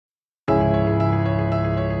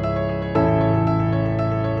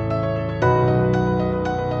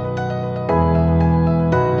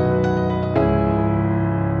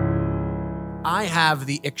have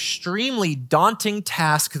the extremely daunting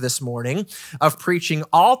task this morning of preaching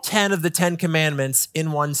all 10 of the 10 commandments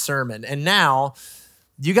in one sermon. And now,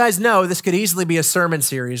 you guys know this could easily be a sermon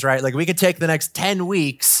series, right? Like we could take the next 10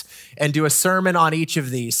 weeks and do a sermon on each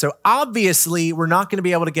of these. So obviously, we're not going to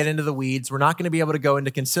be able to get into the weeds. We're not going to be able to go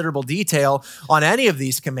into considerable detail on any of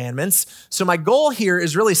these commandments. So my goal here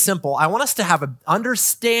is really simple. I want us to have an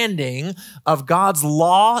understanding of God's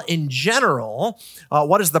law in general.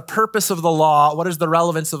 What is the purpose of the law? What is the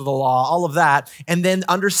relevance of the law? All of that. And then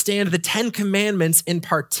understand the 10 commandments in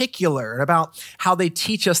particular and about how they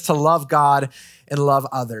teach us to love God and love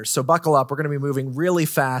others. So buckle up. We're going to be moving really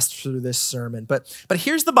fast through this sermon. But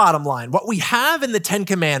here's the bottom line. What we have in the 10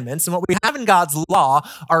 commandments and what we have in God's law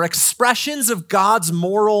are expressions of God's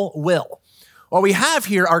moral will. What we have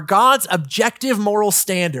here are God's objective moral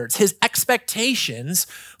standards, his expectations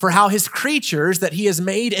for how his creatures that he has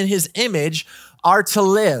made in his image are to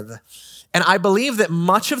live. And I believe that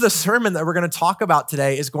much of the sermon that we're going to talk about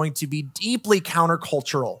today is going to be deeply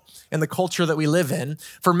countercultural in the culture that we live in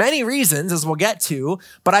for many reasons, as we'll get to,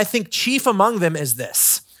 but I think chief among them is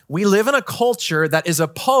this. We live in a culture that is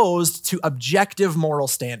opposed to objective moral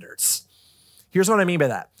standards. Here's what I mean by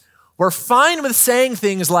that. We're fine with saying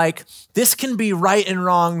things like, this can be right and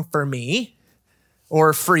wrong for me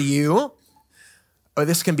or for you, or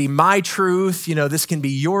this can be my truth, this can be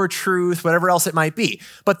your truth, whatever else it might be.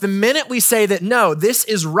 But the minute we say that, no, this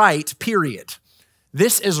is right, period.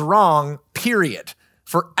 This is wrong, period.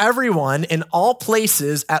 For everyone in all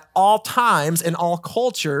places, at all times, in all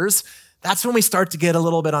cultures, that's when we start to get a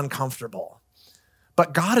little bit uncomfortable.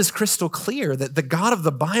 But God is crystal clear that the God of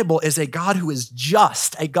the Bible is a God who is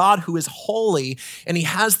just, a God who is holy, and he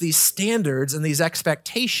has these standards and these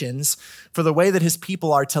expectations for the way that his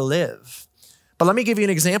people are to live. But let me give you an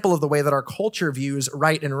example of the way that our culture views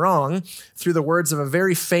right and wrong through the words of a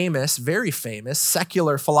very famous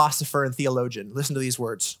secular philosopher and theologian. Listen to these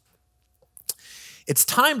words. It's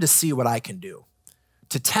time to see what I can do,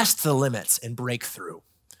 to test the limits and break through.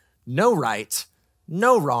 No right,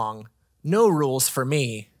 no wrong, no rules for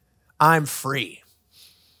me. I'm free.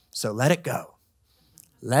 So let it go.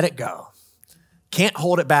 Let it go. Can't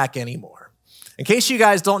hold it back anymore. In case you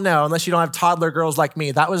guys don't know, unless you don't have toddler girls like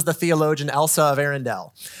me, that was the theologian Elsa of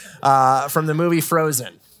Arendelle from the movie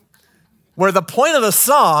Frozen. Where the point of the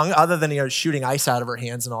song, other than shooting ice out of her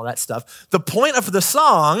hands and all that stuff, the point of the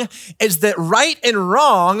song is that right and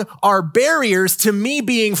wrong are barriers to me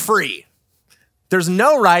being free. There's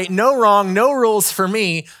no right, no wrong, no rules for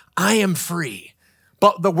me. I am free.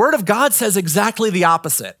 But the word of God says exactly the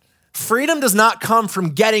opposite. Freedom does not come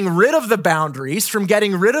from getting rid of the boundaries, from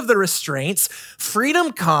getting rid of the restraints.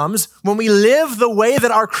 Freedom comes when we live the way that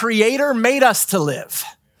our Creator made us to live.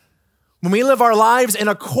 When we live our lives in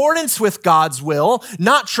accordance with God's will,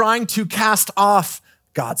 not trying to cast off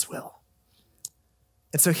God's will.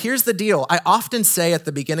 And so here's the deal. I often say at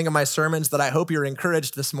the beginning of my sermons that I hope you're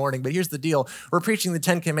encouraged this morning, but here's the deal. We're preaching the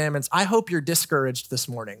 10 Commandments. I hope you're discouraged this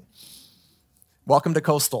morning. Welcome to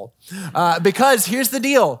Coastal. Because here's the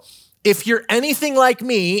deal. If you're anything like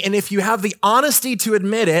me, and if you have the honesty to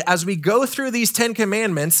admit it, as we go through these 10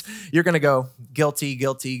 commandments, you're going to go guilty,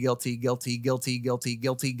 guilty, guilty, guilty, guilty, guilty,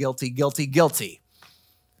 guilty, guilty, guilty, guilty.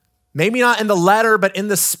 Maybe not in the letter, but in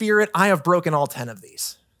the spirit, I have broken all 10 of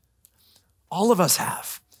these. All of us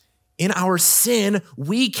have. In our sin,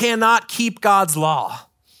 we cannot keep God's law.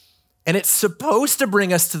 And it's supposed to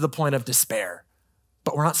bring us to the point of despair,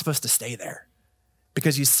 but we're not supposed to stay there.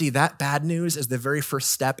 Because you see, that bad news is the very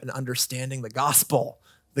first step in understanding the gospel,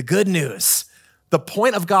 the good news. The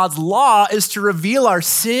point of God's law is to reveal our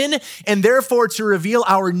sin and therefore to reveal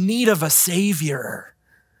our need of a savior.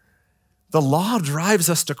 The law drives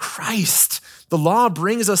us to Christ. The law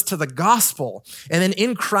brings us to the gospel. And then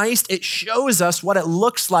in Christ, it shows us what it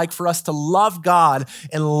looks like for us to love God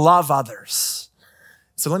and love others.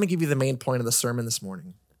 So let me give you the main point of the sermon this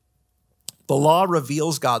morning. The law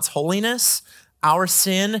reveals God's holiness, our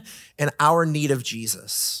sin, and our need of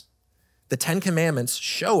Jesus. The 10 Commandments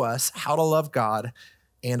show us how to love God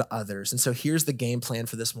and others. And so here's the game plan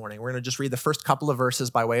for this morning. We're going to just read the first couple of verses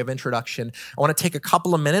by way of introduction. I want to take a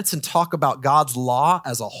couple of minutes and talk about God's law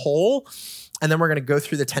as a whole, and then we're going to go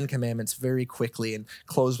through the 10 Commandments very quickly and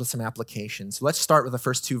close with some applications. So let's start with the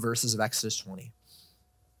first two verses of Exodus 20.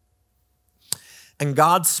 And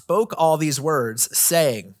God spoke all these words,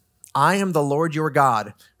 saying, I am the Lord your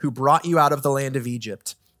God, who brought you out of the land of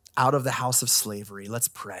Egypt, out of the house of slavery. Let's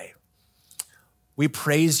pray. We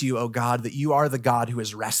praise you, O God, that you are the God who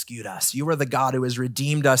has rescued us. You are the God who has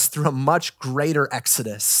redeemed us through a much greater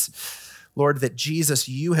exodus. Lord, that Jesus,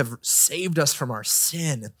 you have saved us from our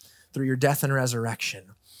sin through your death and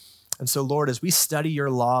resurrection. And so, Lord, as we study your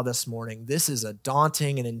law this morning, this is a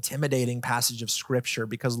daunting and intimidating passage of scripture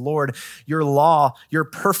because, Lord, your law, your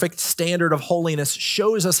perfect standard of holiness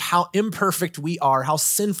shows us how imperfect we are, how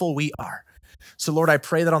sinful we are. So, Lord, I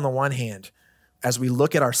pray that on the one hand, as we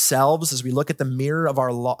look at ourselves, as we look at the mirror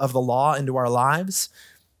of the law into our lives,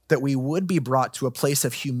 that we would be brought to a place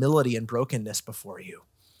of humility and brokenness before you.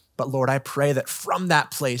 But Lord, I pray that from that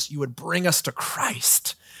place, you would bring us to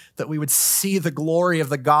Christ, that we would see the glory of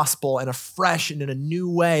the gospel in a fresh and in a new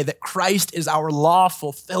way, that Christ is our law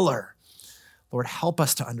fulfiller. Lord, help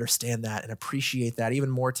us to understand that and appreciate that even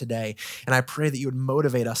more today. And I pray that you would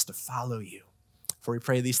motivate us to follow you. For we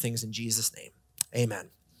pray these things in Jesus' name. Amen.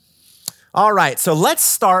 All right, so let's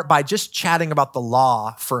start by just chatting about the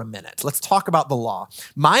law for a minute. Let's talk about the law.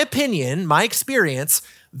 My opinion, my experience,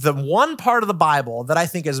 the one part of the Bible that I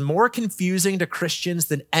think is more confusing to Christians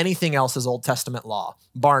than anything else is Old Testament law,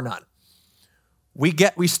 bar none.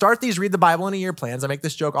 We start these read the Bible in a year plans. I make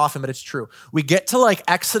this joke often, but it's true. We get to like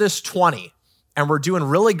Exodus 20, and we're doing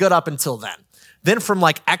really good up until then. Then from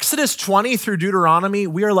like Exodus 20 through Deuteronomy,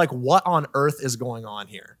 we are like, what on earth is going on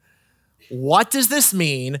here? What does this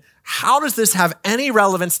mean? How does this have any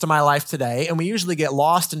relevance to my life today? And we usually get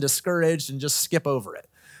lost and discouraged and just skip over it.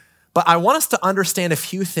 But I want us to understand a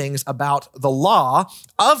few things about the law,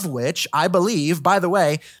 of which I believe, by the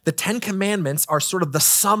way, the 10 Commandments are sort of the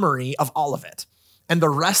summary of all of it. And the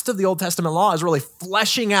rest of the Old Testament law is really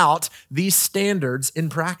fleshing out these standards in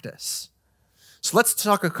practice. So let's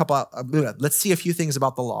see a few things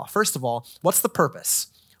about the law. First of all, what's the purpose?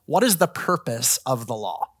 What is the purpose of the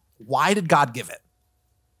law? Why did God give it?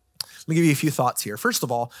 Let me give you a few thoughts here. First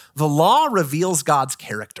of all, the law reveals God's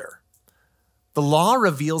character. The law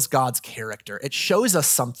reveals God's character. It shows us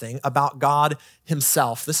something about God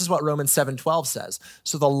himself. This is what Romans 7:12 says.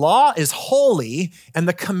 So the law is holy and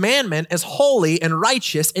the commandment is holy and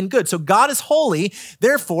righteous and good. So God is holy.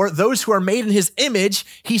 Therefore, those who are made in his image,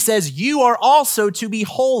 he says, you are also to be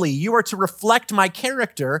holy. You are to reflect my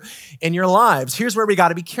character in your lives. Here's where we got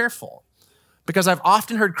to be careful. Because I've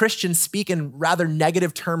often heard Christians speak in rather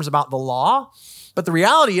negative terms about the law, but the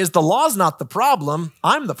reality is the law is not the problem,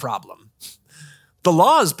 I'm the problem. The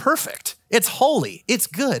law is perfect, it's holy, it's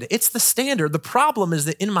good, it's the standard. The problem is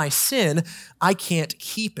that in my sin, I can't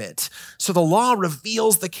keep it. So the law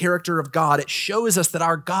reveals the character of God. It shows us that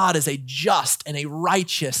our God is a just and a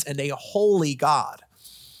righteous and a holy God.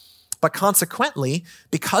 But consequently,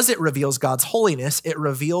 because it reveals God's holiness, it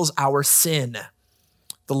reveals our sin.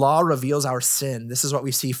 The law reveals our sin. This is what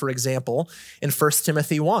we see, for example, in 1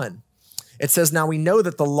 Timothy 1. It says, now we know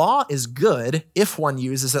that the law is good if one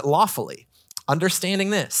uses it lawfully. Understanding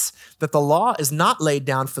this, that the law is not laid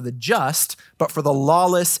down for the just, but for the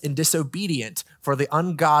lawless and disobedient, for the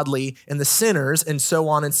ungodly and the sinners, and so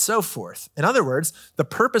on and so forth. In other words, the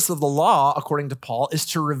purpose of the law, according to Paul, is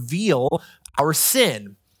to reveal our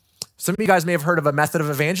sin. Some of you guys may have heard of a method of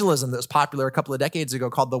evangelism that was popular a couple of decades ago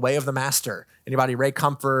called the Way of the Master. Anybody? Ray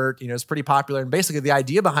Comfort, it's pretty popular. And basically the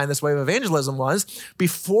idea behind this way of evangelism was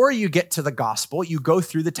before you get to the gospel, you go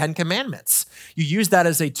through the 10 Commandments. You use that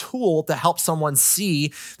as a tool to help someone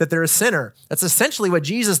see that they're a sinner. That's essentially what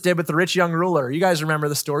Jesus did with the rich young ruler. You guys remember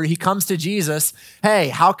the story. He comes to Jesus, hey,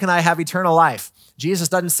 how can I have eternal life? Jesus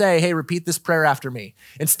doesn't say, hey, repeat this prayer after me.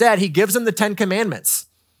 Instead, he gives him the 10 Commandments.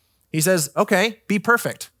 He says, okay, be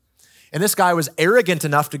perfect. And this guy was arrogant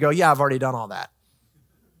enough to go, yeah, I've already done all that.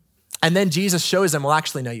 And then Jesus shows him, well,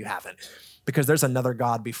 actually, no, you haven't. Because there's another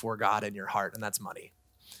God before God in your heart, and that's money.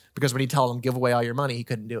 Because when he told him, give away all your money, he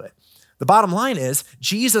couldn't do it. The bottom line is,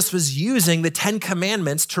 Jesus was using the 10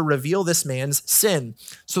 Commandments to reveal this man's sin.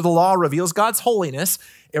 So the law reveals God's holiness,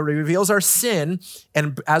 it reveals our sin,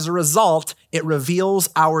 and as a result, it reveals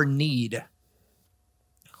our need.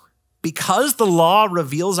 Because the law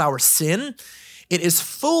reveals our sin, it is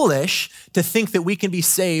foolish to think that we can be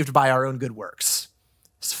saved by our own good works.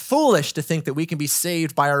 It's foolish to think that we can be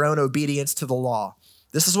saved by our own obedience to the law.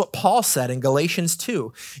 This is what Paul said in Galatians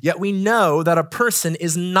 2. Yet we know that a person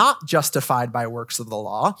is not justified by works of the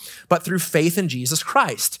law, but through faith in Jesus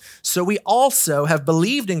Christ. So we also have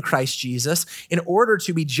believed in Christ Jesus in order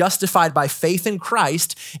to be justified by faith in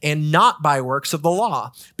Christ and not by works of the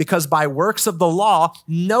law, because by works of the law,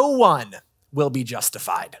 no one will be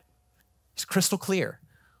justified. It's crystal clear.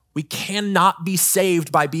 We cannot be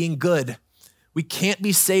saved by being good. We can't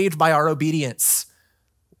be saved by our obedience.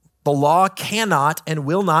 The law cannot and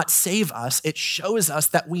will not save us. It shows us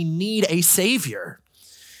that we need a savior.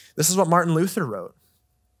 This is what Martin Luther wrote.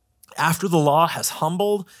 After the law has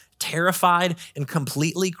humbled, terrified, and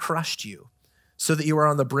completely crushed you, so that you are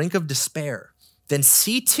on the brink of despair, then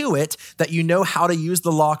see to it that you know how to use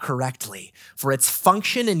the law correctly. For its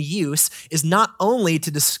function and use is not only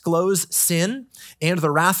to disclose sin and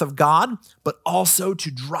the wrath of God, but also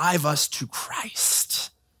to drive us to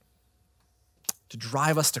Christ. To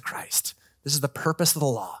drive us to Christ. This is the purpose of the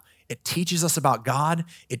law. It teaches us about God,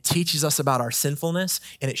 it teaches us about our sinfulness,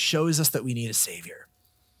 and it shows us that we need a Savior.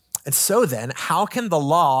 And so then, how can the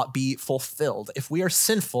law be fulfilled? If we are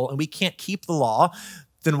sinful and we can't keep the law,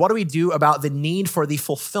 then what do we do about the need for the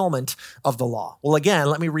fulfillment of the law? Well, again,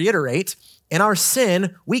 let me reiterate, in our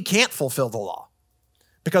sin, we can't fulfill the law.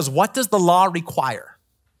 Because what does the law require?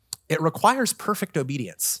 It requires perfect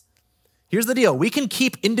obedience. Here's the deal. We can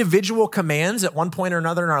keep individual commands at one point or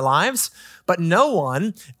another in our lives, but no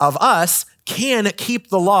one of us can keep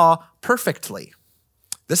the law perfectly.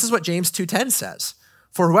 This is what James 2:10 says.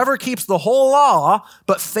 For whoever keeps the whole law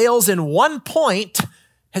but fails in one point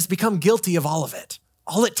has become guilty of all of it.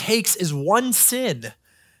 All it takes is one sin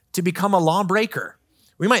to become a lawbreaker.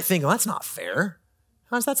 We might think, well, that's not fair.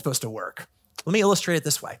 How's that supposed to work? Let me illustrate it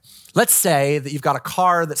this way. Let's say that you've got a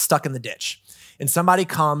car that's stuck in the ditch, and somebody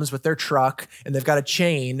comes with their truck, and they've got a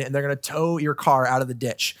chain, and they're going to tow your car out of the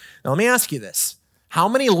ditch. Now, let me ask you this. How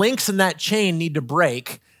many links in that chain need to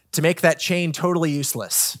break to make that chain totally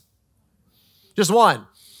useless? Just one.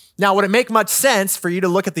 Now, would it make much sense for you to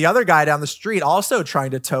look at the other guy down the street also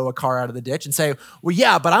trying to tow a car out of the ditch and say, well,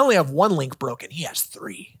 yeah, but I only have one link broken. He has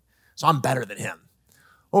 3, so I'm better than him.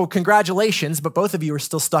 Oh, congratulations, but both of you are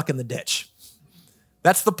still stuck in the ditch.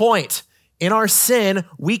 That's the point. In our sin,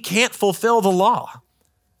 we can't fulfill the law.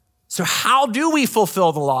 So how do we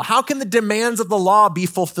fulfill the law? How can the demands of the law be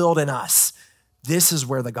fulfilled in us? This is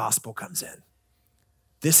where the gospel comes in.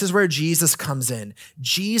 This is where Jesus comes in.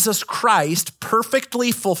 Jesus Christ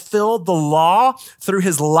perfectly fulfilled the law through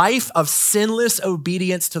his life of sinless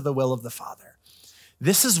obedience to the will of the Father.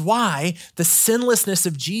 This is why the sinlessness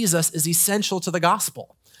of Jesus is essential to the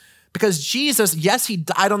gospel. Because Jesus, yes, he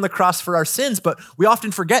died on the cross for our sins, but we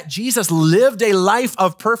often forget Jesus lived a life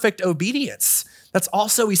of perfect obedience. That's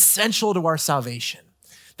also essential to our salvation,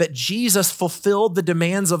 that Jesus fulfilled the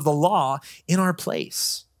demands of the law in our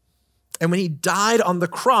place. And when he died on the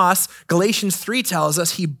cross, Galatians 3 tells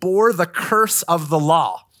us he bore the curse of the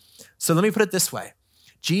law. So let me put it this way.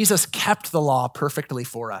 Jesus kept the law perfectly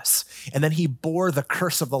for us, and then he bore the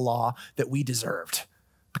curse of the law that we deserved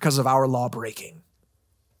because of our law breaking.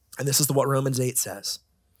 And this is what Romans 8 says.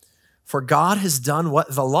 For God has done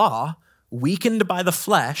what the law, weakened by the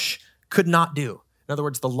flesh, could not do. In other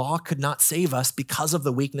words, the law could not save us because of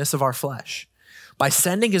the weakness of our flesh. By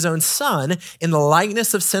sending his own son in the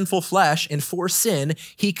likeness of sinful flesh and for sin,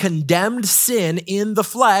 he condemned sin in the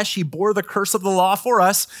flesh. He bore the curse of the law for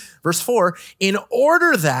us. Verse 4, in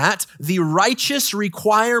order that the righteous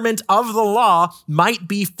requirement of the law might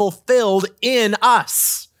be fulfilled in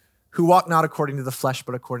us, who walk not according to the flesh,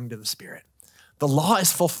 but according to the Spirit. The law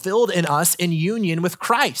is fulfilled in us in union with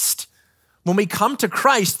Christ. When we come to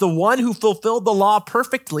Christ, the one who fulfilled the law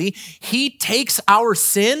perfectly, he takes our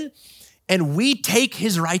sin and we take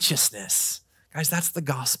his righteousness. Guys, that's the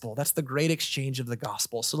gospel. That's the great exchange of the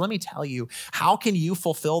gospel. So let me tell you, how can you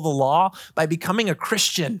fulfill the law? By becoming a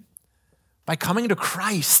Christian, by coming to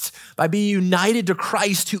Christ, by being united to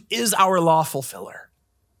Christ, who is our law fulfiller.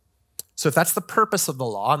 So if that's the purpose of the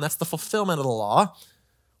law and that's the fulfillment of the law,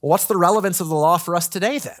 well, what's the relevance of the law for us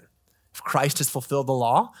today then? If Christ has fulfilled the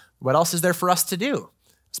law, what else is there for us to do?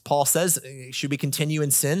 As Paul says, should we continue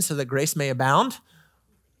in sin so that grace may abound?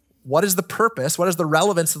 What is the purpose? What is the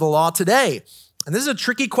relevance of the law today? And this is a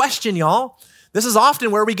tricky question, y'all. This is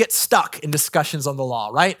often where we get stuck in discussions on the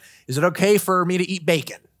law, right? Is it okay for me to eat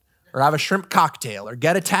bacon or have a shrimp cocktail or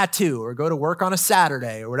get a tattoo or go to work on a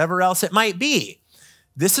Saturday or whatever else it might be?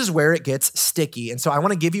 This is where it gets sticky. And so I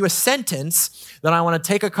want to give you a sentence, then I want to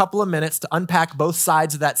take a couple of minutes to unpack both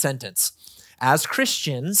sides of that sentence. As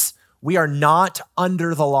Christians, we are not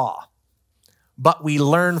under the law, but we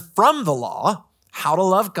learn from the law how to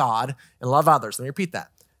love God and love others. Let me repeat that.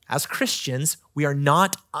 As Christians, we are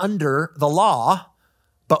not under the law,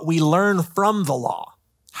 but we learn from the law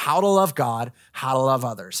how to love God, how to love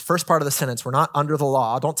others. First part of the sentence, we're not under the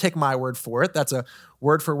law. Don't take my word for it. That's a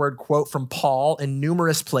word-for-word quote from Paul in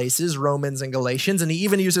numerous places, Romans and Galatians, and he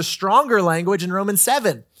even uses stronger language in Romans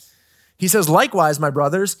 7. He says, likewise, my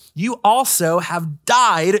brothers, you also have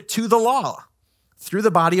died to the law through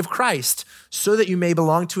the body of Christ, so that you may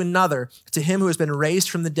belong to another, to him who has been raised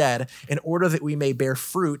from the dead, in order that we may bear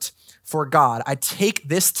fruit for God. I take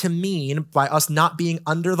this to mean, by us not being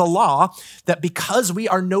under the law, that because we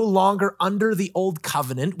are no longer under the old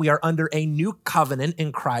covenant, we are under a new covenant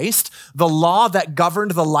in Christ. The law that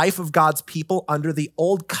governed the life of God's people under the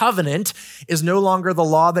old covenant is no longer the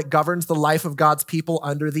law that governs the life of God's people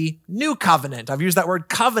under the new covenant. I've used that word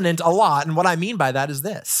covenant a lot, and what I mean by that is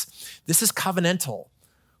this. This is covenantal.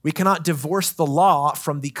 We cannot divorce the law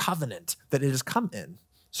from the covenant that it has come in.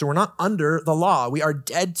 So we're not under the law. We are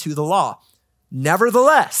dead to the law.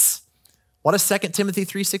 Nevertheless, what does 2 Timothy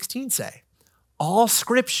 3:16 say? All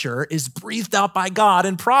scripture is breathed out by God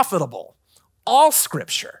and profitable. All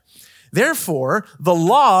scripture. Therefore, the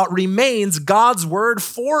law remains God's word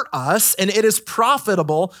for us, and it is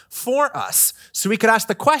profitable for us. So we could ask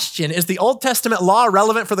the question, is the Old Testament law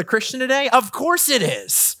relevant for the Christian today? Of course it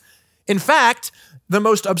is. In fact, the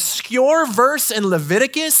most obscure verse in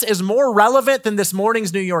Leviticus is more relevant than this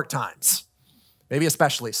morning's New York Times, maybe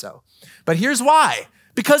especially so. But here's why.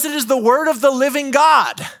 Because it is the word of the living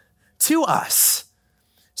God to us.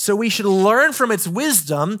 So we should learn from its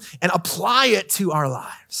wisdom and apply it to our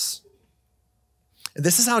lives. And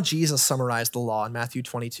this is how Jesus summarized the law in Matthew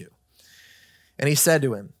 22. And he said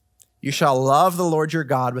to him, "You shall love the Lord your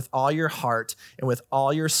God with all your heart and with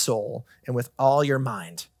all your soul and with all your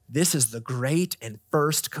mind. This is the great and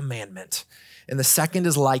first commandment. And the second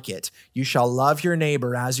is like it. You shall love your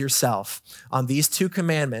neighbor as yourself. On these two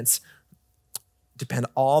commandments depend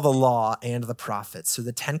all the law and the prophets." So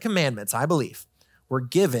the 10 commandments, I believe, were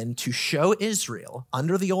given to show Israel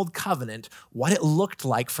under the old covenant what it looked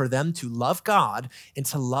like for them to love God and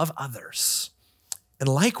to love others. And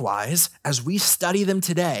likewise, as we study them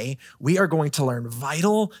today, we are going to learn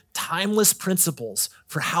vital, timeless principles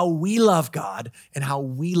for how we love God and how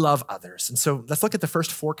we love others. And so let's look at the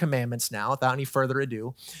first 4 commandments now without any further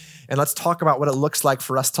ado. And let's talk about what it looks like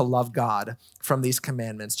for us to love God from these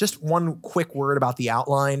commandments. Just one quick word about the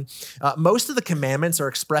outline. Most of the commandments are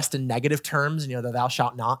expressed in negative terms, the thou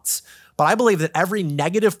shalt nots. But I believe that every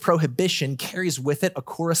negative prohibition carries with it a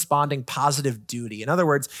corresponding positive duty. In other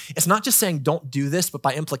words, it's not just saying don't do this, but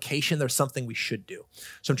by implication, there's something we should do.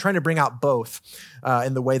 So I'm trying to bring out both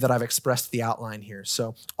in the way that I've expressed the outline here.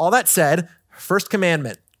 So all that said, first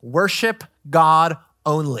commandment, worship God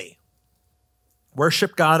only.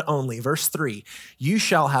 Worship God only. Verse 3, you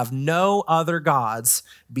shall have no other gods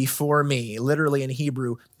before me. Literally in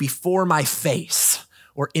Hebrew, before my face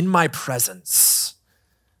or in my presence.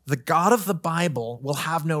 The God of the Bible will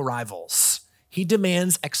have no rivals. He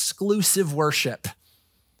demands exclusive worship.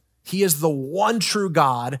 He is the one true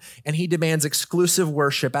God, and he demands exclusive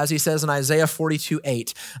worship. As he says in Isaiah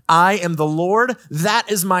 42:8, I am the Lord,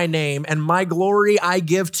 that is my name, and my glory I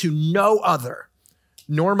give to no other,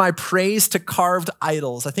 nor my praise to carved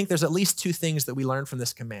idols. I think there's at least 2 things that we learn from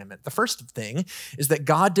this commandment. The first thing is that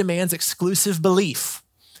God demands exclusive belief,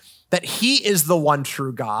 that he is the one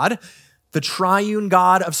true God, the triune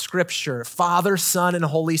God of Scripture, Father, Son, and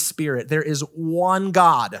Holy Spirit. There is one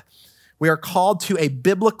God. We are called to a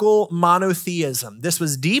biblical monotheism. This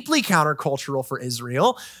was deeply countercultural for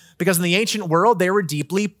Israel because in the ancient world, they were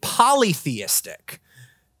deeply polytheistic.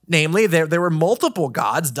 Namely, there were multiple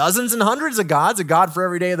gods, dozens and hundreds of gods, a God for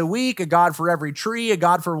every day of the week, a God for every tree, a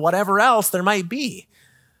God for whatever else there might be.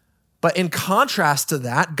 But in contrast to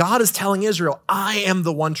that, God is telling Israel, I am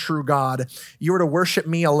the one true God. You are to worship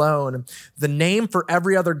me alone. The name for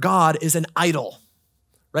every other God is an idol,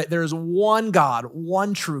 right? There is one God,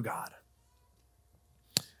 one true God.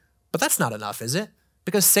 But that's not enough, is it?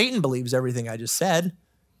 Because Satan believes everything I just said.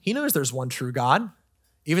 He knows there's one true God.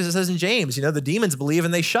 Even as it says in James, the demons believe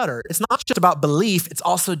and they shudder. It's not just about belief, it's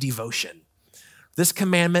also devotion. This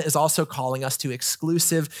commandment is also calling us to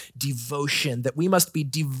exclusive devotion, that we must be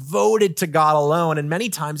devoted to God alone. And many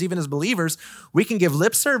times, even as believers, we can give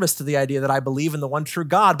lip service to the idea that I believe in the one true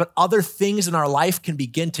God, but other things in our life can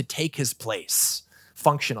begin to take his place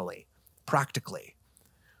functionally, practically.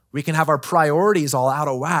 We can have our priorities all out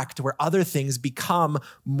of whack to where other things become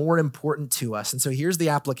more important to us. And so here's the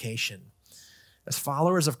application. As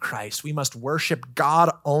followers of Christ, we must worship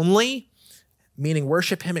God only, meaning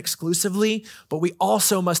worship him exclusively, but we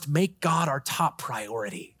also must make God our top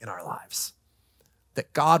priority in our lives.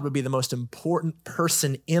 That God would be the most important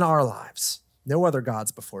person in our lives. No other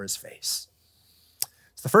gods before his face.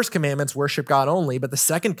 So the first commandment is worship God only, but the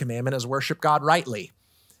second commandment is worship God rightly.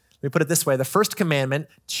 Let me put it this way. The first commandment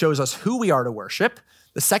shows us who we are to worship.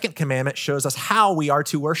 The second commandment shows us how we are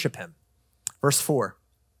to worship him. Verse 4,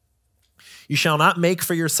 You shall not make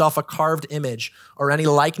for yourself a carved image or any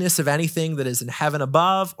likeness of anything that is in heaven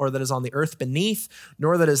above or that is on the earth beneath,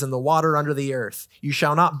 nor that is in the water under the earth. You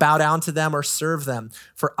shall not bow down to them or serve them.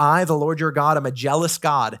 For I, the Lord your God, am a jealous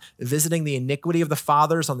God, visiting the iniquity of the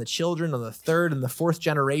fathers on the children, on the third and the fourth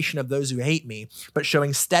generation of those who hate me, but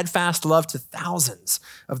showing steadfast love to thousands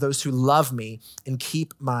of those who love me and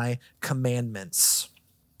keep my commandments.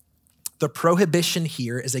 The prohibition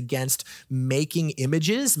here is against making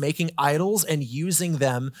images, making idols, and using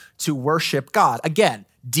them to worship God. Again,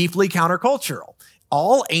 deeply countercultural.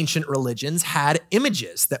 All ancient religions had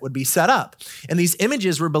images that would be set up. And these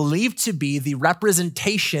images were believed to be the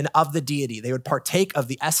representation of the deity. They would partake of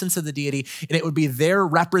the essence of the deity, and it would be their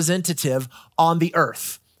representative on the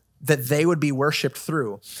earth that they would be worshiped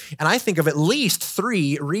through. And I think of at least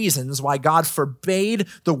 3 reasons why God forbade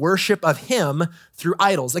the worship of him through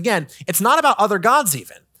idols. Again, it's not about other gods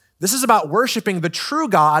even. This is about worshiping the true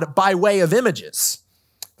God by way of images.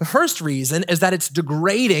 The first reason is that it's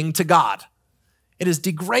degrading to God. It is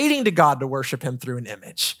degrading to God to worship him through an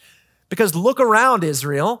image. Because look around,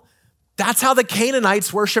 Israel. That's how the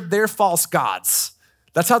Canaanites worshiped their false gods.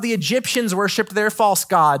 That's how the Egyptians worshiped their false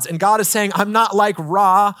gods. And God is saying, I'm not like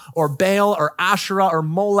Ra or Baal or Asherah or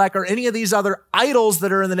Molech or any of these other idols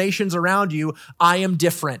that are in the nations around you. I am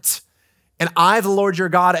different. And I, the Lord your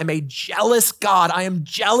God, am a jealous God. I am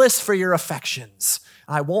jealous for your affections.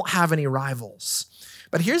 I won't have any rivals.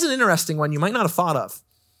 But here's an interesting one you might not have thought of.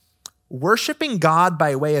 Worshiping God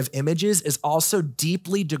by way of images is also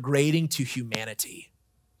deeply degrading to humanity.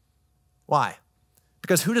 Why?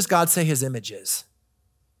 Because who does God say his image is?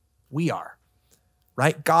 We are,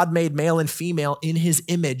 right? God made male and female in his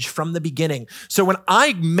image from the beginning. So when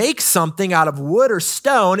I make something out of wood or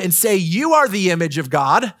stone and say, you are the image of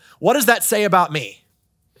God, what does that say about me?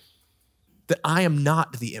 That I am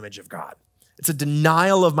not the image of God. It's a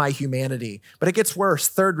denial of my humanity. But it gets worse.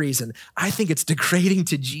 Third reason, I think it's degrading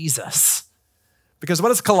to Jesus. Because what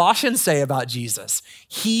does Colossians say about Jesus?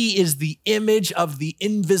 He is the image of the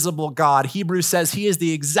invisible God. Hebrews says he is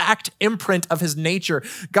the exact imprint of his nature.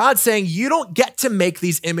 God's saying, you don't get to make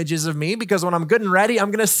these images of me because when I'm good and ready,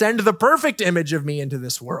 I'm going to send the perfect image of me into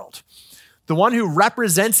this world. The one who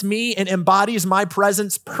represents me and embodies my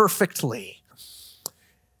presence perfectly.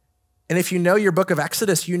 And if you know your book of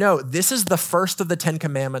Exodus, you know this is the first of the 10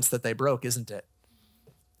 commandments that they broke, isn't it?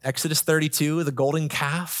 Exodus 32, the golden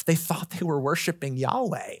calf, they thought they were worshiping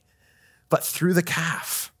Yahweh, but through the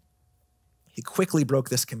calf. He quickly broke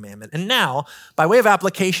this commandment. And now, by way of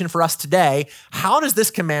application for us today, how does this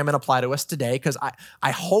commandment apply to us today? Because I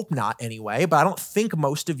hope not anyway, but I don't think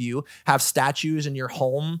most of you have statues in your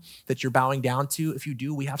home that you're bowing down to. If you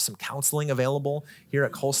do, we have some counseling available here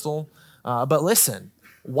at Coastal. But listen,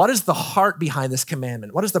 what is the heart behind this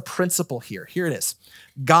commandment? What is the principle here? Here it is.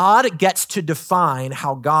 God gets to define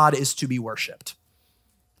how God is to be worshiped.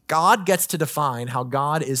 God gets to define how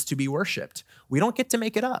God is to be worshiped. We don't get to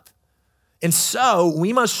make it up. And so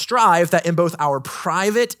we must strive that in both our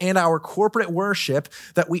private and our corporate worship,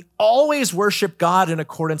 that we always worship God in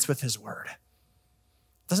accordance with his word.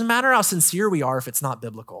 Doesn't matter how sincere we are if it's not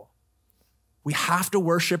biblical. We have to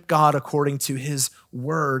worship God according to his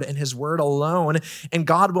word and his word alone. And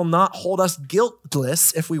God will not hold us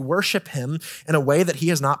guiltless if we worship him in a way that he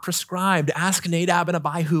has not prescribed. Ask Nadab and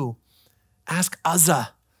Abihu. Ask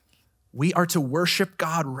Uzzah. We are to worship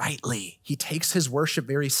God rightly. He takes his worship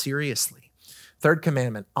very seriously. Third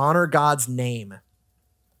commandment, honor God's name.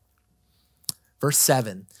 Verse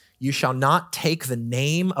 7, you shall not take the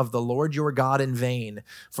name of the Lord your God in vain,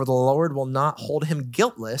 for the Lord will not hold him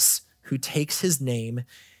guiltless who takes his name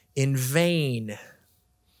in vain.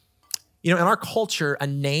 You know, in our culture, a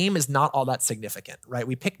name is not all that significant, right?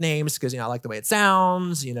 We pick names because, I like the way it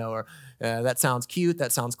sounds, or that sounds cute,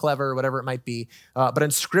 that sounds clever, whatever it might be. But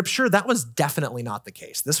in scripture, that was definitely not the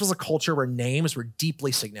case. This was a culture where names were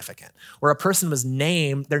deeply significant, where a person was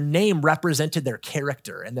named, their name represented their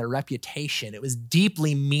character and their reputation. It was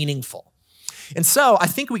deeply meaningful. And so I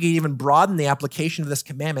think we can even broaden the application of this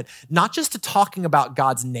commandment, not just to talking about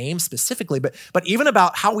God's name specifically, but even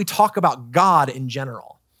about how we talk about God in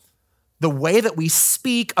general. The way that we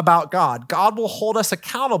speak about God. God will hold us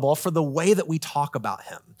accountable for the way that we talk about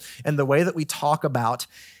him and the way that we talk about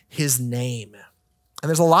his name. And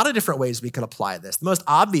there's a lot of different ways we could apply this. The most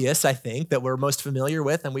obvious, I think, that we're most familiar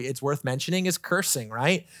with, and it's worth mentioning, is cursing,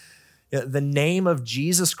 right? The name of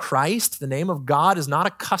Jesus Christ, the name of God, is not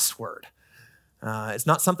a cuss word. It's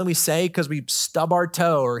not something we say because we stub our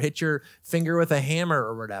toe or hit your finger with a hammer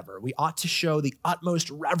or whatever. We ought to show the utmost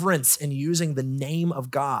reverence in using the name of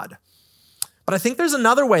God. But I think there's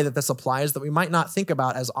another way that this applies that we might not think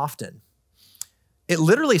about as often. It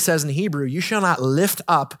literally says in Hebrew, you shall not lift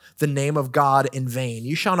up the name of God in vain.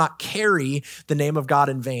 You shall not carry the name of God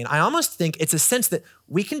in vain. I almost think it's a sense that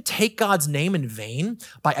we can take God's name in vain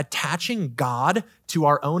by attaching God to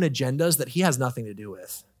our own agendas that he has nothing to do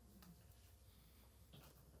with.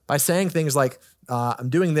 By saying things like, I'm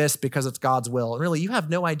doing this because it's God's will. And really, you have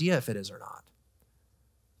no idea if it is or not,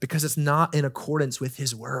 because it's not in accordance with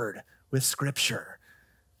his word, with scripture.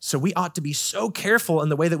 So we ought to be so careful in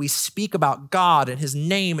the way that we speak about God and his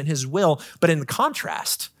name and his will. But in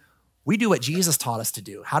contrast, we do what Jesus taught us to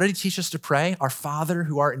do. How did he teach us to pray? Our Father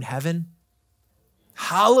who art in heaven,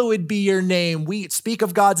 hallowed be your name. We speak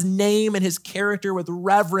of God's name and his character with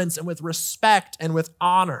reverence and with respect and with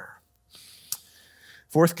honor.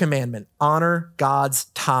 Fourth commandment, honor God's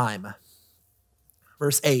time.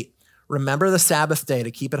 Verse 8, remember the Sabbath day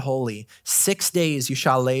to keep it holy. 6 days you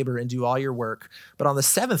shall labor and do all your work, but on the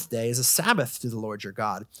seventh day is a Sabbath to the Lord your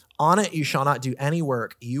God. On it you shall not do any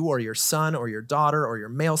work, you or your son or your daughter or your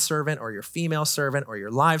male servant or your female servant or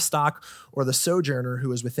your livestock or the sojourner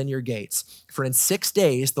who is within your gates. For in 6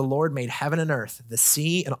 days the Lord made heaven and earth, the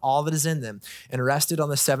sea and all that is in them, and rested on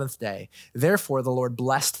the seventh day. Therefore the Lord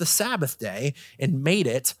blessed the Sabbath day and made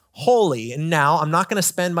it holy. And now I'm not going to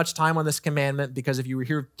spend much time on this commandment because if you were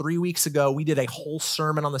here 3 weeks ago, we did a whole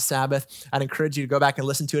sermon on the Sabbath. I'd encourage you to go back and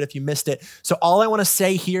listen to it if you missed it. So all I want to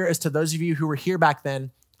say here is to those of you who were here back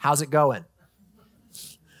then, how's it going?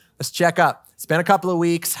 Let's check up. It's been a couple of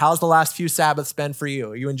weeks. How's the last few Sabbaths been for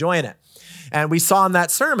you? Are you enjoying it? And we saw in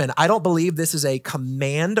that sermon, I don't believe this is a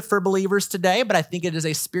command for believers today, but I think it is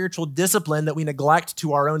a spiritual discipline that we neglect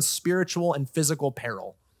to our own spiritual and physical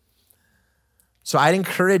peril. So I'd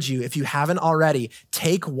encourage you, if you haven't already,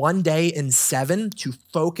 take 1 day in 7 to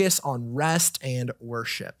focus on rest and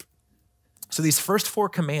worship. So these first 4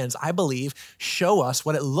 commands, I believe, show us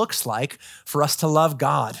what it looks like for us to love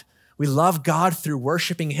God. We love God through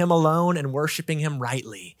worshiping him alone and worshiping him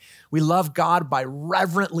rightly. We love God by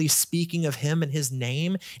reverently speaking of him and his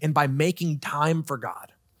name and by making time for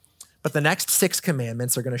God. But the next 6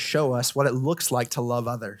 commandments are going to show us what it looks like to love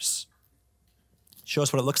others. Show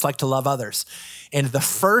us what it looks like to love others. And the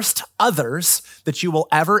first others that you will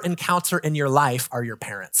ever encounter in your life are your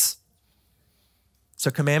parents. So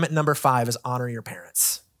commandment number 5 is honor your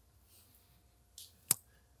parents.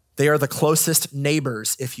 They are the closest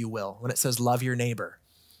neighbors, if you will, when it says love your neighbor.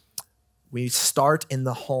 We start in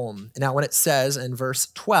the home. Now, when it says in verse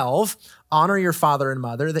 12, honor your father and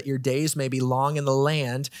mother that your days may be long in the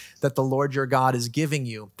land that the Lord your God is giving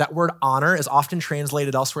you. That word honor is often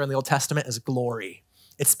translated elsewhere in the Old Testament as glory.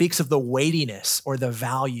 It speaks of the weightiness or the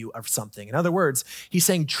value of something. In other words, he's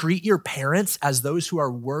saying treat your parents as those who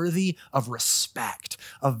are worthy of respect,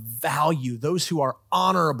 of value, those who are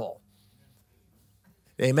honorable.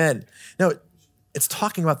 Amen. Now, it's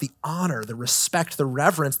talking about the honor, the respect, the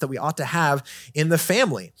reverence that we ought to have in the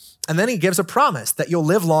family. And then he gives a promise that you'll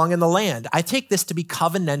live long in the land. I take this to be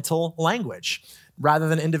covenantal language rather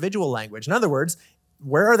than individual language. In other words,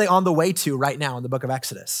 where are they on the way to right now in the book of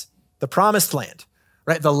Exodus? The promised land,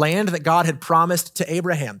 right? The land that God had promised to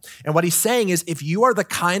Abraham. And what he's saying is if you are the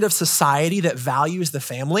kind of society that values the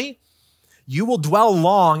family, you will dwell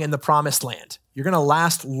long in the promised land. You're going to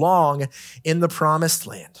last long in the promised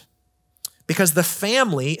land. Because the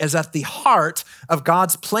family is at the heart of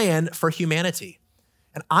God's plan for humanity.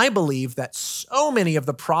 And I believe that so many of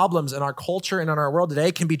the problems in our culture and in our world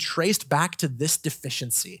today can be traced back to this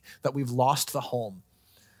deficiency, that we've lost the home.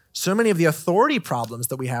 So many of the authority problems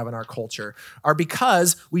that we have in our culture are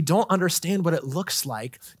because we don't understand what it looks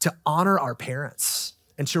like to honor our parents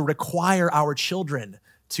and to require our children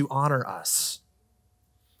to honor us.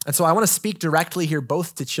 And so I want to speak directly here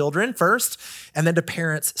both to children first and then to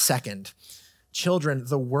parents second. Children,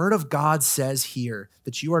 the word of God says here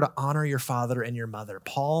that you are to honor your father and your mother.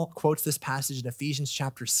 Paul quotes this passage in Ephesians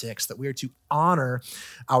chapter 6 that we are to honor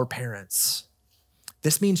our parents.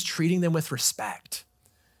 This means treating them with respect.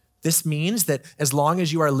 This means that as long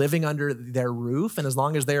as you are living under their roof and as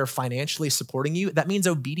long as they are financially supporting you, that means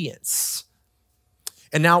obedience.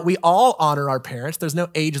 And now we all honor our parents. There's no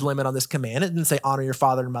age limit on this command. It didn't say honor your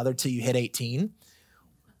father and mother till you hit 18.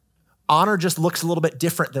 Honor just looks a little bit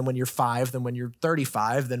different than when you're 5, than when you're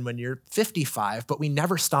 35, than when you're 55, but we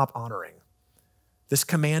never stop honoring. This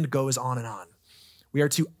command goes on and on. We are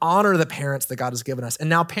to honor the parents that God has given us. And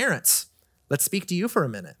now parents, let's speak to you for a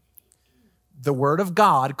minute. The word of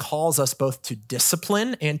God calls us both to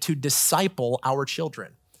discipline and to disciple our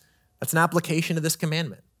children. That's an application of this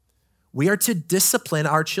commandment. We are to discipline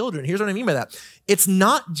our children. Here's what I mean by that. It's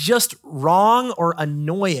not just wrong or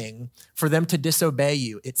annoying for them to disobey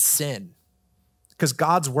you. It's sin. because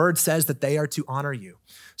God's word says that they are to honor you.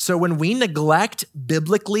 So when we neglect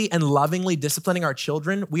biblically and lovingly disciplining our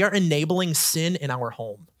children, we are enabling sin in our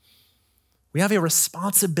home. We have a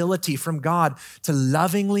responsibility from God to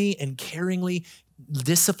lovingly and caringly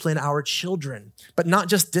discipline our children, but not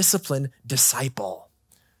just discipline, disciple.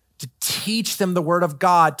 To teach them the word of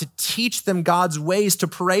God, to teach them God's ways, to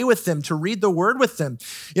pray with them, to read the word with them.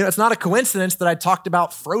 It's not a coincidence that I talked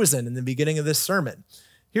about Frozen in the beginning of this sermon.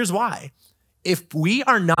 Here's why. If we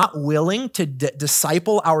are not willing to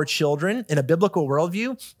disciple our children in a biblical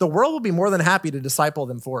worldview, the world will be more than happy to disciple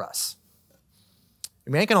them for us.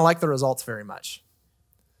 We ain't gonna like the results very much.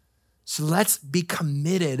 So let's be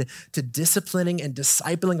committed to disciplining and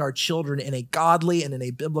discipling our children in a godly and in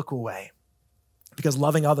a biblical way, because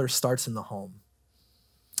loving others starts in the home.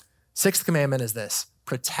 Sixth commandment is this: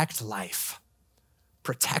 protect life.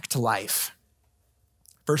 Protect life.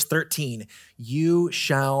 Verse 13, you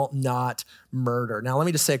shall not murder. Now, let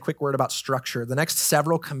me just say a quick word about structure. The next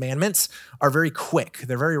several commandments are very quick.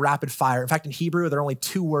 They're very rapid fire. In fact, in Hebrew, they're only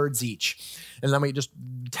 2 words each. And let me just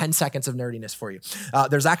 10 seconds of nerdiness for you.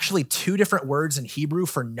 There's actually 2 different words in Hebrew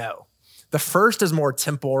for no. The first is more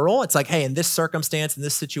temporal. It's like, hey, in this circumstance, in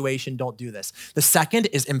this situation, don't do this. The second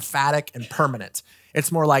is emphatic and permanent.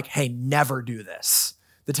 It's more like, hey, never do this.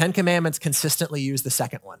 The 10 commandments consistently use the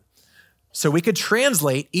second one. So we could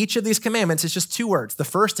translate each of these commandments as just 2 words. The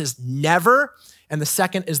first is never, and the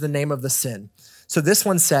second is the name of the sin. So this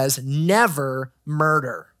one says, never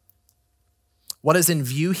murder. What is in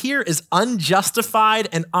view here is unjustified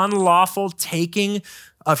and unlawful taking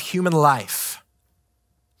of human life.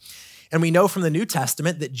 And we know from the New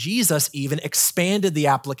Testament that Jesus even expanded the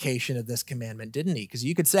application of this commandment, didn't he? Because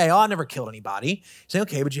you could say, oh, I never killed anybody. You say,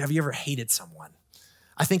 okay, but have you ever hated someone?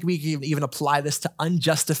 I think we can even apply this to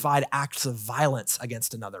unjustified acts of violence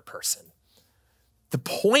against another person. The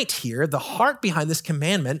point here, the heart behind this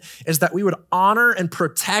commandment, is that we would honor and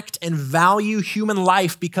protect and value human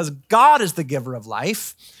life because God is the giver of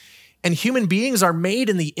life, and human beings are made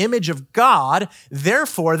in the image of God.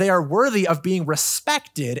 Therefore, they are worthy of being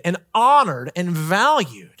respected and honored and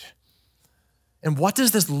valued. And what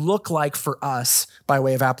does this look like for us by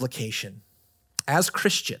way of application? As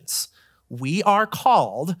Christians, we are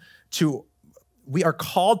called to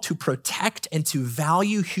protect and to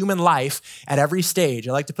value human life at every stage.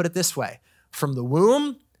 I like to put it this way: from the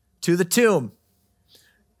womb to the tomb.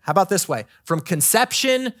 How about this way? From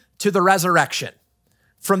conception to the resurrection.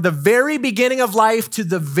 From the very beginning of life to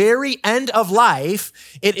the very end of life,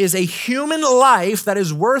 it is a human life that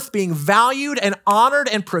is worth being valued and honored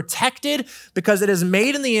and protected because it is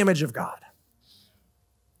made in the image of God.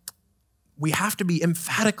 We have to be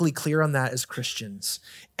emphatically clear on that as Christians.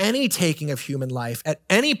 Any taking of human life at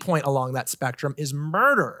any point along that spectrum is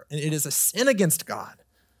murder, and it is a sin against God.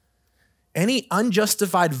 Any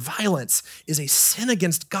unjustified violence is a sin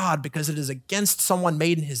against God because it is against someone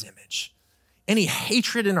made in his image. Any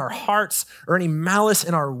hatred in our hearts or any malice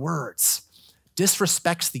in our words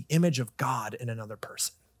disrespects the image of God in another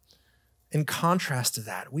person. In contrast to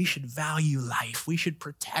that, we should value life. We should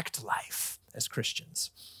protect life as Christians.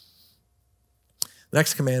 The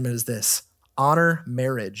next commandment is this: honor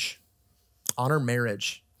marriage. Honor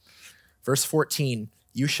marriage. Verse 14,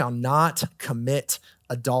 you shall not commit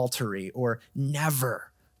adultery, or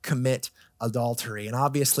never commit adultery. And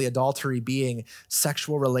obviously adultery being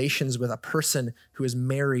sexual relations with a person who is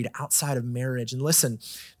married outside of marriage. And listen,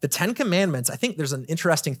 the 10 commandments, I think there's an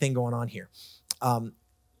interesting thing going on here.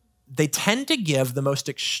 They tend to give the most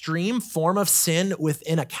extreme form of sin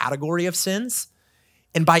within a category of sins.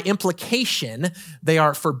 And by implication, they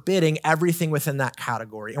are forbidding everything within that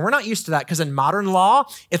category. And we're not used to that because in modern law,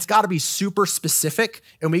 it's got to be super specific,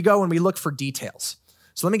 and we go and we look for details.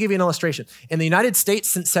 So let me give you an illustration. In the United States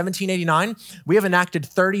since 1789, we have enacted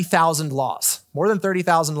 30,000 laws, more than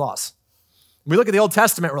 30,000 laws. When we look at the Old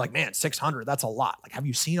Testament, we're like, man, 600, that's a lot. Like, have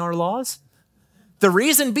you seen our laws? The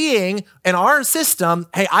reason being, in our system,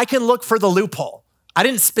 hey, I can look for the loophole. I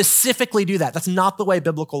didn't specifically do that. That's not the way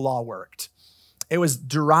biblical law worked. It was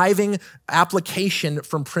deriving application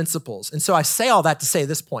from principles. And so I say all that to say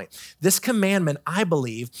this point. This commandment, I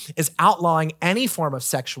believe, is outlawing any form of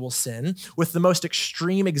sexual sin, with the most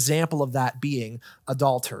extreme example of that being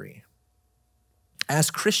adultery.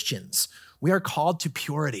 As Christians, we are called to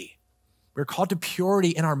purity. We're called to purity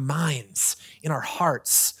in our minds, in our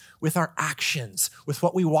hearts, with our actions, with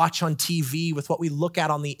what we watch on TV, with what we look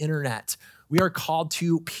at on the internet. We are called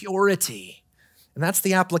to purity. And that's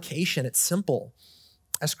the application. It's simple.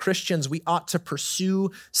 As Christians, we ought to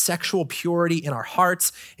pursue sexual purity in our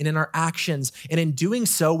hearts and in our actions. And in doing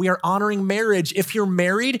so, we are honoring marriage. If you're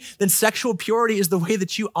married, then sexual purity is the way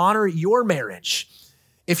that you honor your marriage.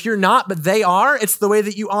 If you're not, but they are, it's the way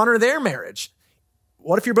that you honor their marriage.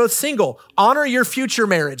 What if you're both single? Honor your future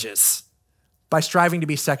marriages by striving to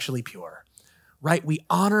be sexually pure, right? We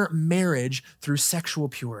honor marriage through sexual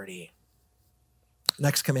purity.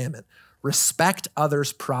 Next commandment, respect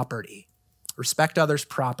others' property. Respect others'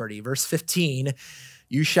 property. Verse 15,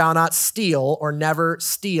 you shall not steal or never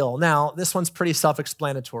steal. Now, this one's pretty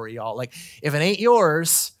self-explanatory, y'all. Like, if it ain't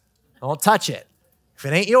yours, don't touch it. If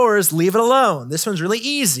it ain't yours, leave it alone. This one's really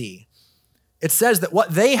easy. It says that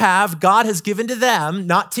what they have, God has given to them,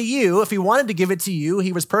 not to you. If he wanted to give it to you,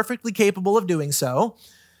 he was perfectly capable of doing so.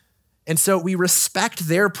 And so we respect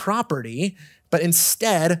their property, but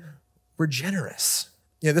instead, we're generous.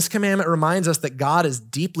 This commandment reminds us that God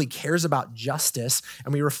deeply cares about justice,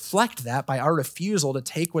 and we reflect that by our refusal to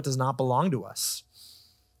take what does not belong to us.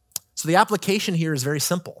 So the application here is very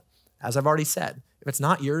simple. As I've already said, if it's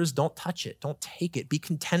not yours, don't touch it. Don't take it. Be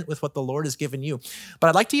content with what the Lord has given you. But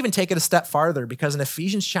I'd like to even take it a step farther, because in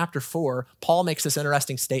Ephesians chapter 4, Paul makes this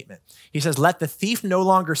interesting statement. He says, let the thief no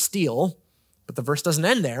longer steal, but the verse doesn't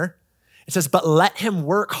end there. It says, but let him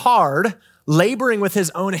work hard, laboring with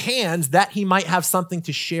his own hands, that he might have something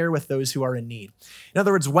to share with those who are in need. In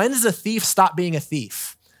other words, when does a thief stop being a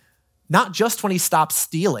thief? Not just when he stops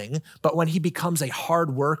stealing, but when he becomes a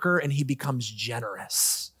hard worker and he becomes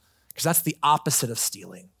generous. Because that's the opposite of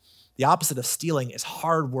stealing. The opposite of stealing is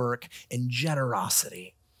hard work and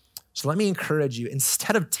generosity. So let me encourage you,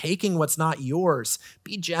 instead of taking what's not yours,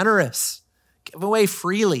 be generous. Give away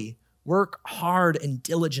freely. Work hard and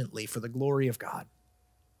diligently for the glory of God.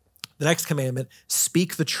 The next commandment,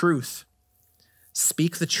 speak the truth.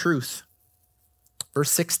 Speak the truth. Verse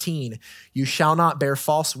 16, you shall not bear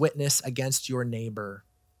false witness against your neighbor.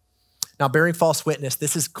 Now, bearing false witness,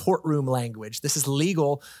 this is courtroom language. This is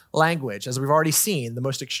legal language. As we've already seen, the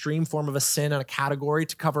most extreme form of a sin and a category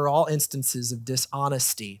to cover all instances of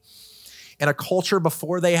dishonesty. In a culture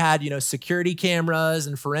before they had, security cameras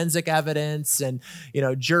and forensic evidence and,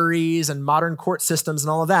 juries and modern court systems and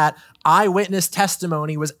all of that, eyewitness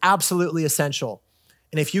testimony was absolutely essential.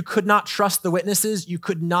 And if you could not trust the witnesses, you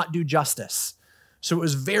could not do justice. So it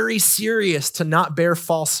was very serious to not bear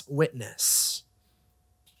false witness.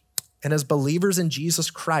 And as believers in Jesus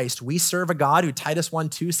Christ, we serve a God who Titus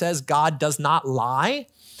 1:2 says God does not lie.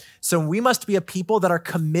 So we must be a people that are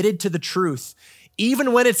committed to the truth,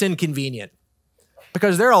 even when it's inconvenient.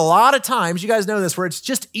 Because there are a lot of times, you guys know this, where it's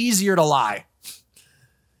just easier to lie.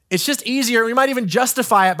 It's just easier. We might even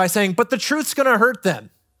justify it by saying, but the truth's going to hurt them.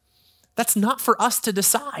 That's not for us to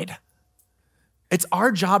decide. It's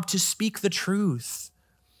our job to speak the truth.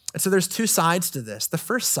 And so there's two sides to this. The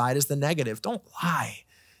first side is the negative. Don't lie.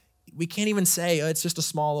 We can't even say, it's just a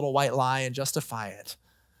small little white lie and justify it.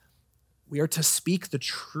 We are to speak the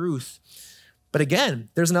truth. But again,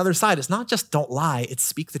 there's another side. It's not just don't lie, it's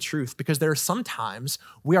speak the truth. Because there are sometimes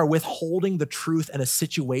we are withholding the truth in a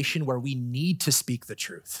situation where we need to speak the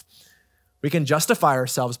truth. We can justify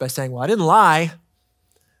ourselves by saying, well, I didn't lie.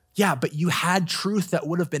 Yeah, but you had truth that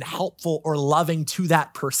would have been helpful or loving to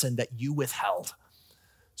that person that you withheld.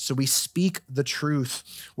 So we speak the truth.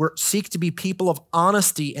 We seek to be people of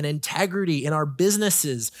honesty and integrity in our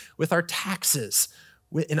businesses, with our taxes,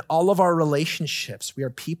 in all of our relationships. We are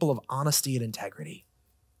people of honesty and integrity.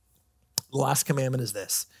 The last commandment is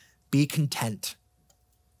this: be content.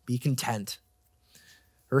 Be content.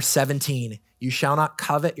 Verse 17, you shall not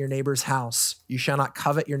covet your neighbor's house. You shall not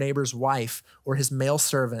covet your neighbor's wife, or his male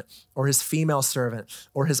servant, or his female servant,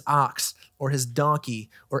 or his ox, or his donkey,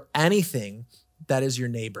 or anything that is your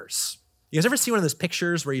neighbor's. You guys ever see one of those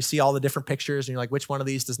pictures where you see all the different pictures and you're like, which one of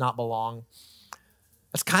these does not belong?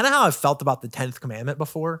 That's kind of how I've felt about the 10th commandment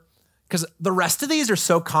before, because the rest of these are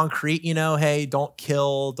so concrete, hey, don't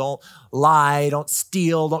kill, don't lie, don't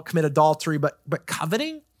steal, don't commit adultery, but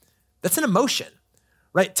coveting, that's an emotion,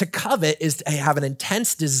 right? To covet is to have an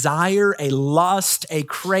intense desire, a lust, a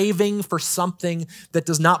craving for something that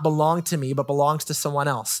does not belong to me, but belongs to someone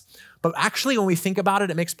else. But actually, when we think about it,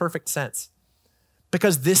 it makes perfect sense,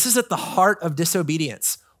 because this is at the heart of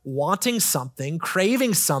disobedience. Wanting something,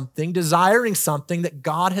 craving something, desiring something that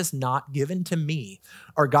God has not given to me,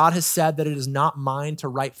 or God has said that it is not mine to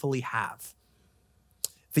rightfully have.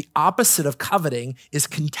 The opposite of coveting is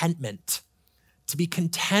contentment. To be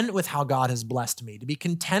content with how God has blessed me, to be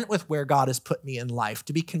content with where God has put me in life,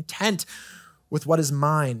 to be content with what is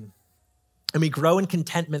mine. And we grow in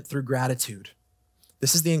contentment through gratitude.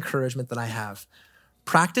 This is the encouragement that I have.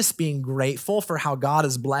 Practice being grateful for how God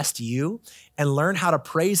has blessed you and learn how to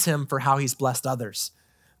praise him for how he's blessed others.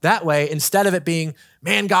 That way, instead of it being,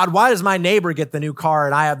 man, God, why does my neighbor get the new car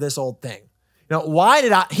and I have this old thing? Why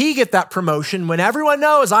did he get that promotion when everyone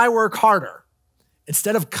knows I work harder?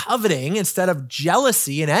 Instead of coveting, instead of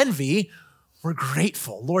jealousy and envy, we're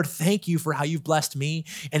grateful. Lord, thank you for how you've blessed me.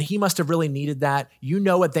 And he must have really needed that. You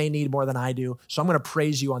know what they need more than I do. So I'm going to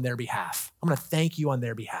praise you on their behalf. I'm going to thank you on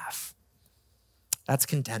their behalf. That's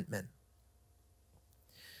contentment.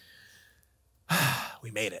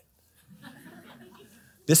 We made it.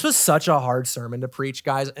 This was such a hard sermon to preach,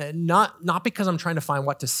 guys, and not because I'm trying to find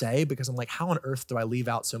what to say, because I'm like, how on earth do I leave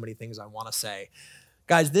out so many things I want to say?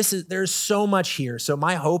 Guys, there's so much here. So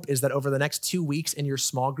my hope is that over the next 2 weeks in your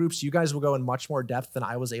small groups, you guys will go in much more depth than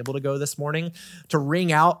I was able to go this morning to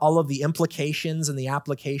wring out all of the implications and the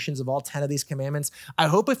applications of all 10 of these commandments. I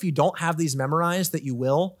hope if you don't have these memorized that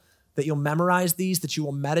you'll memorize these, that you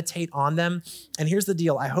will meditate on them. And here's the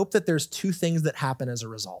deal. I hope that there's 2 things that happen as a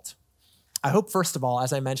result. I hope, first of all,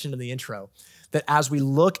 as I mentioned in the intro, that as we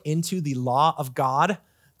look into the law of God,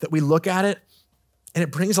 that we look at it and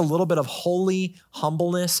it brings a little bit of holy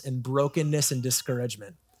humbleness and brokenness and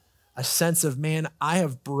discouragement. A sense of, man, I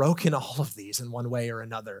have broken all of these in one way or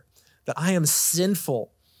another, that I am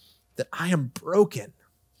sinful, that I am broken.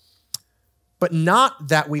 But not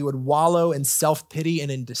that we would wallow in self-pity and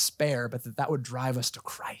in despair, but that would drive us to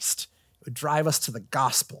Christ. It would drive us to the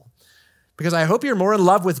gospel. Because I hope you're more in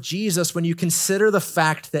love with Jesus when you consider the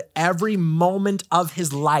fact that every moment of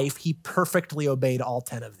his life, he perfectly obeyed all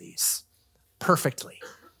 10 of these. Perfectly.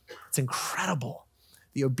 It's incredible.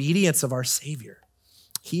 The obedience of our Savior.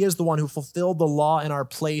 He is the one who fulfilled the law in our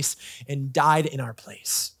place and died in our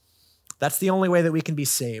place. That's the only way that we can be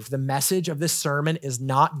saved. The message of this sermon is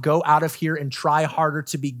not go out of here and try harder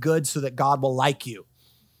to be good so that God will like you.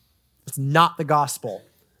 It's not the gospel.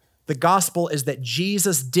 The gospel is that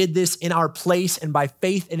Jesus did this in our place, and by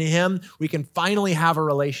faith in him, we can finally have a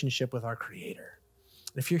relationship with our Creator.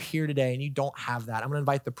 And if you're here today and you don't have that, I'm going to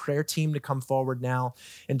invite the prayer team to come forward now.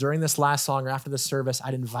 And during this last song or after the service,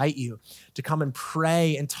 I'd invite you to come and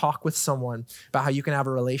pray and talk with someone about how you can have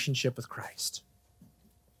a relationship with Christ.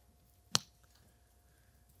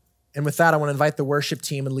 And with that, I want to invite the worship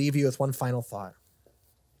team and leave you with one final thought.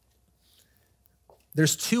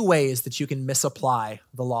 There's 2 ways that you can misapply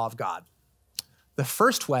the law of God. The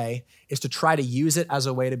first way is to try to use it as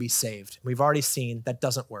a way to be saved. We've already seen that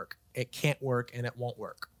doesn't work. It can't work and it won't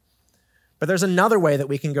work. But there's another way that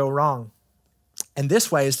we can go wrong. And this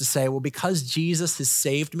way is to say, well, because Jesus has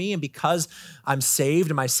saved me and because I'm saved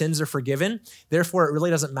and my sins are forgiven, therefore it really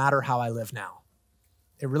doesn't matter how I live now.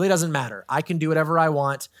 It really doesn't matter. I can do whatever I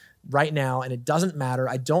want right now and it doesn't matter.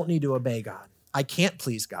 I don't need to obey God. I can't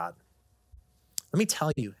please God. Let me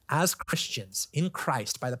tell you, as Christians in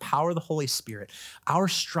Christ, by the power of the Holy Spirit, our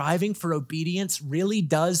striving for obedience really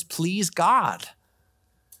does please God.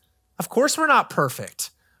 Of course, we're not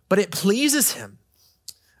perfect, but it pleases him.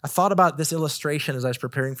 I thought about this illustration as I was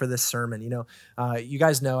preparing for this sermon. You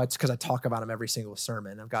guys know it's because I talk about them every single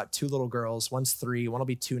sermon. I've got 2 little girls. One's 3. One will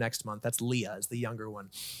be 2 next month. That's Leah, is the younger one.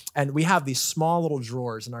 And we have these small little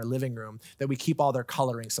drawers in our living room that we keep all their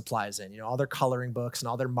coloring supplies in, all their coloring books and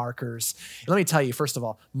all their markers. And let me tell you, first of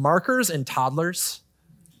all, markers and toddlers,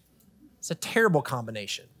 it's a terrible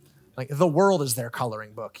combination. Like the world is their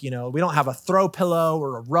coloring book. We don't have a throw pillow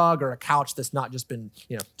or a rug or a couch that's not just been,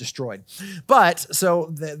 destroyed. But so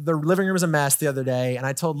the living room was a mess the other day. And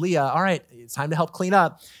I told Leah, all right, it's time to help clean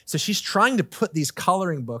up. So she's trying to put these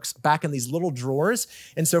coloring books back in these little drawers.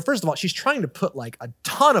 And so first of all, she's trying to put like a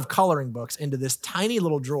ton of coloring books into this tiny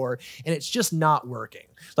little drawer. And it's just not working.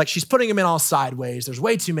 Like she's putting them in all sideways. There's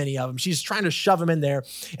way too many of them. She's trying to shove them in there.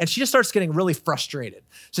 And she just starts getting really frustrated.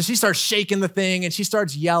 So she starts shaking the thing and she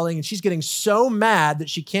starts yelling and she's getting so mad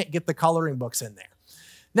that she can't get the coloring books in there.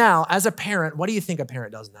 Now, as a parent, what do you think a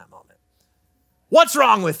parent does in that moment? What's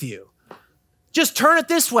wrong with you? Just turn it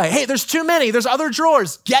this way. Hey, there's too many. There's other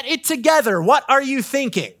drawers. Get it together. What are you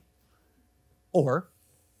thinking? Or,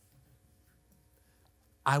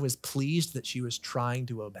 I was pleased that she was trying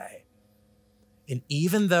to obey. And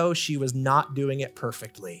even though she was not doing it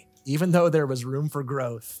perfectly, even though there was room for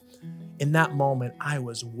growth, in that moment, I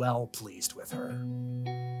was well pleased with her.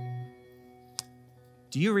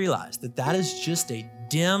 Do you realize that that is just a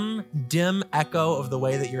dim echo of the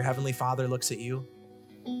way that your Heavenly Father looks at you?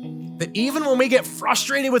 That even when we get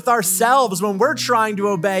frustrated with ourselves, when we're trying to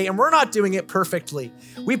obey and we're not doing it perfectly,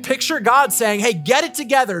 we picture God saying, hey, get it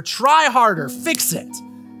together, try harder, fix it.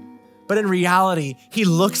 But in reality, he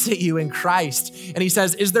looks at you in Christ and he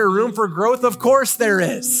says, is there room for growth? Of course there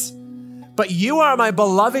is. but you are my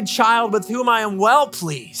beloved child with whom I am well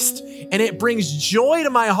pleased. And it brings joy to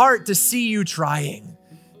my heart to see you trying,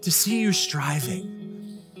 to see you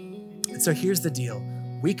striving. And so here's the deal.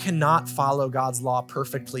 We cannot follow God's law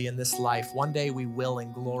perfectly in this life. One day we will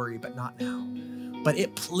in glory, but not now. But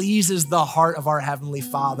it pleases the heart of our Heavenly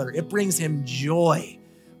Father. It brings him joy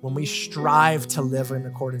when we strive to live in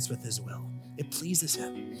accordance with his will. It pleases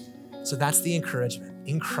him. So that's the encouragement.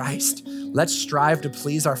 In Christ, let's strive to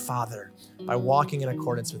please our Father by walking in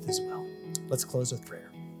accordance with his will. Let's close with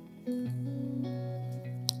prayer.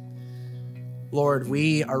 Lord,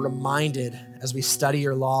 we are reminded as we study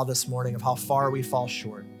your law this morning of how far we fall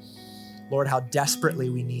short. Lord, how desperately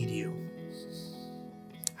we need you.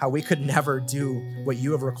 How we could never do what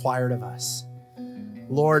you have required of us.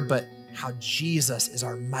 Lord, but how Jesus is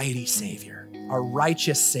our mighty Savior, our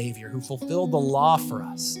righteous Savior who fulfilled the law for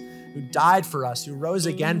us, who died for us, who rose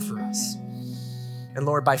again for us. And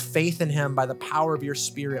Lord, by faith in him, by the power of your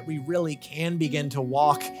Spirit, we really can begin to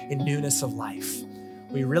walk in newness of life.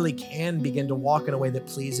 We really can begin to walk in a way that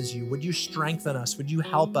pleases you. Would you strengthen us? Would you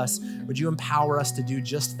help us? Would you empower us to do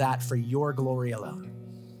just that for your glory alone?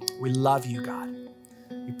 We love you, God.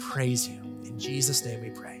 We praise you. In Jesus' name we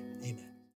pray.